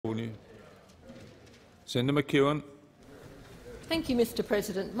Senator McEwen. Thank you, Mr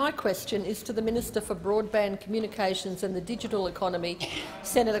President. My question is to the Minister for Broadband Communications and the Digital Economy,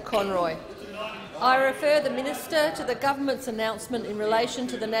 Senator Conroy. I refer the Minister to the government's announcement in relation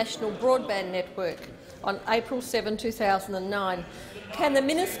to the National Broadband Network on April 7, 2009. Can the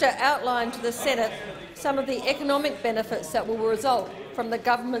Minister outline to the Senate some of the economic benefits that will result from the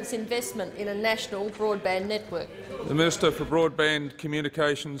government's investment in a national broadband network? The Minister for Broadband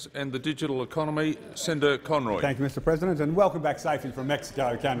Communications and the Digital Economy, Senator Conroy. Thank you, Mr President, and welcome back safely from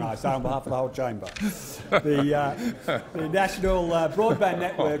Mexico, can I say, on behalf of the whole chamber. The National Broadband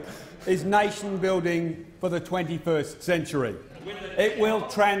Network is nation-building for the 21st century. It will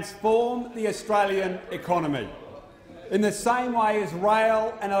transform the Australian economy in the same way as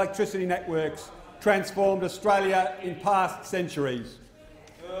rail and electricity networks transformed Australia in past centuries.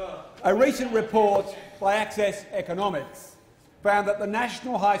 A recent report by Access Economics found that the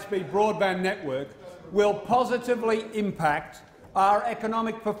National High-Speed Broadband Network will positively impact our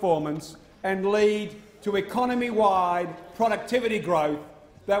economic performance and lead to economy-wide productivity growth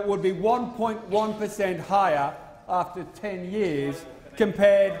that would be 1.1% higher after 10 years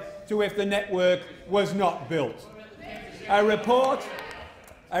compared to if the network was not built.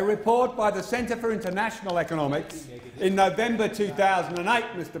 A report by the Centre for International Economics in November 2008,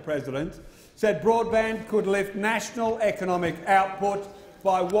 Mr President, said broadband could lift national economic output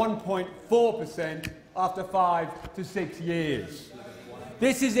by 1.4% after 5 to 6 years.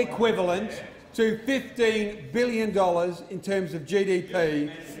 This is equivalent to $15 billion in terms of GDP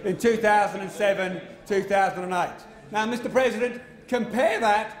in 2007-2008. Now, Mr President, compare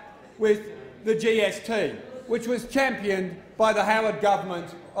that with the GST, which was championed by the Howard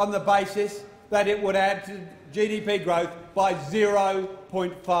government on the basis that it would add to GDP growth by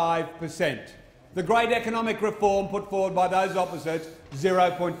 0.5%. The great economic reform put forward by those opposites,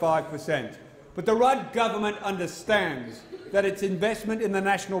 0.5%. But the Rudd government understands that its investment in the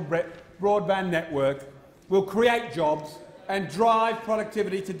national broadband network will create jobs and drive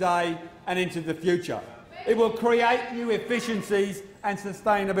productivity today and into the future. It will create new efficiencies and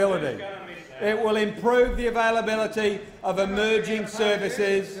sustainability. It will improve the availability of emerging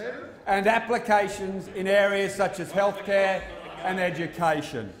services and applications in areas such as healthcare and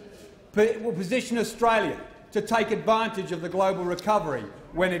education. It will position Australia to take advantage of the global recovery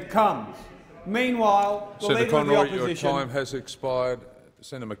when it comes. Meanwhile, the Leader of the Opposition— your time has expired.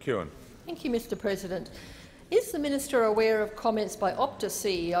 Senator McEwen. Thank you, Mr President. Is the Minister aware of comments by Optus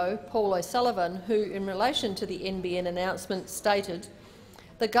CEO Paul O'Sullivan, who, in relation to the NBN announcement, stated,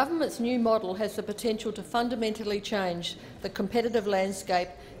 "The government's new model has the potential to fundamentally change the competitive landscape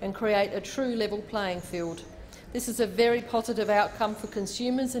and create a true level playing field. This is a very positive outcome for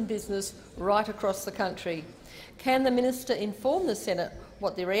consumers and business right across the country." Can the Minister inform the Senate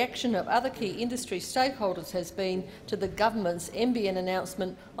what the reaction of other key industry stakeholders has been to the government's NBN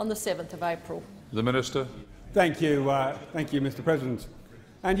announcement on the 7th of April? The Minister. Thank you, Mr President.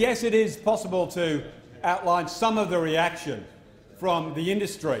 And yes, it is possible to outline some of the reaction from the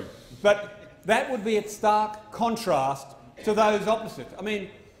industry, but that would be at stark contrast to those opposite. I mean,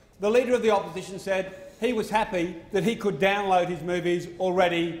 the Leader of the Opposition said he was happy that he could download his movies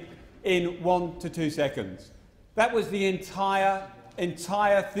already in 1 to 2 seconds. That was the entire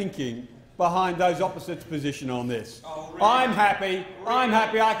thinking behind those opposites' position on this. I'm happy I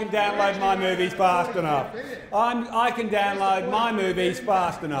can download my movies fast enough. I can download my movies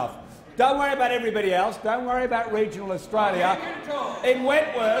fast enough. Don't worry about everybody else. Don't worry about regional Australia. In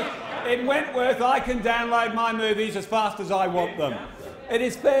Wentworth, I can download my movies as fast as I want them. It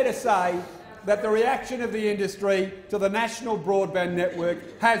is fair to say that the reaction of the industry to the National Broadband Network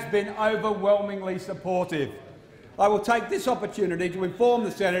has been overwhelmingly supportive. I will take this opportunity to inform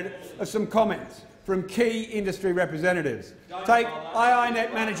the Senate of some comments from key industry representatives. Take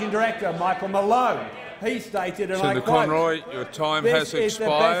IINet Managing Director Michael Malone. He stated, and I quote, Senator Conroy, your time has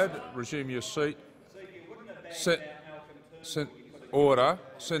expired. Resume your seat. Order.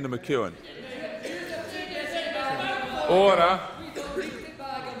 Senator McEwen. Order.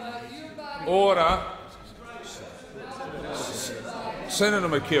 Order. Senator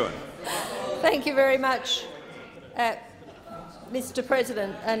McEwen. Thank you very much, Mr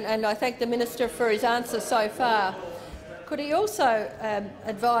President, and I thank the Minister for his answer so far. Could he also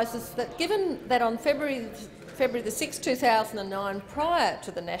advise us that, given that on February 6, 2009, prior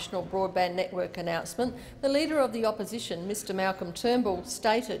to the National Broadband Network announcement, the Leader of the Opposition, Mr Malcolm Turnbull,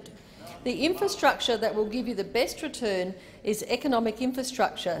 stated, "The infrastructure that will give you the best return is economic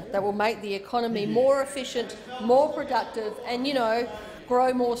infrastructure that will make the economy more efficient, more productive and,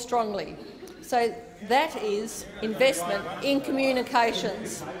 grow more strongly." So that is investment in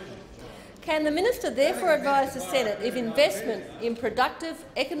communications. Can the minister therefore advise the Senate if investment in productive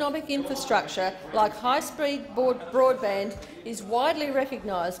economic infrastructure like high-speed broadband is widely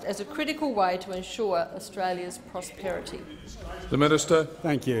recognised as a critical way to ensure Australia's prosperity? The Minister.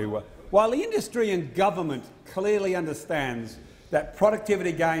 Thank you. While the industry and government clearly understands that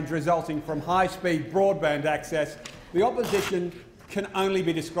productivity gains resulting from high-speed broadband access, the opposition can only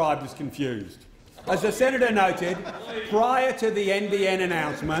be described as confused. As the senator noted, prior to the NBN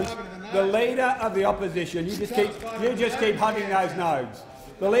announcement, the leader of the opposition, you just keep hugging those nodes.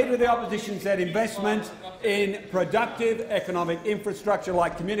 The leader of the opposition said investment in productive economic infrastructure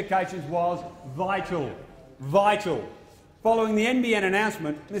like communications was vital. Vital. Following the NBN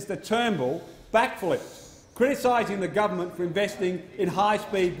announcement, Mr Turnbull backflipped, criticising the government for investing in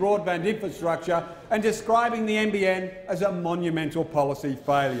high-speed broadband infrastructure and describing the NBN as a monumental policy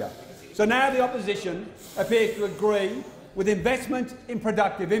failure. So now the opposition appears to agree with investment in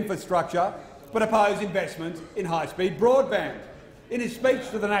productive infrastructure but oppose investment in high-speed broadband. In his speech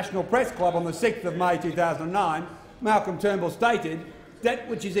to the National Press Club on the 6th of May 2009, Malcolm Turnbull stated, "Debt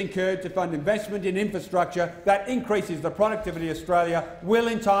which is incurred to fund investment in infrastructure that increases the productivity of Australia will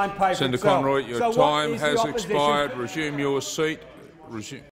in time pay for Senator itself." Conroy, your time has expired. Resume your seat.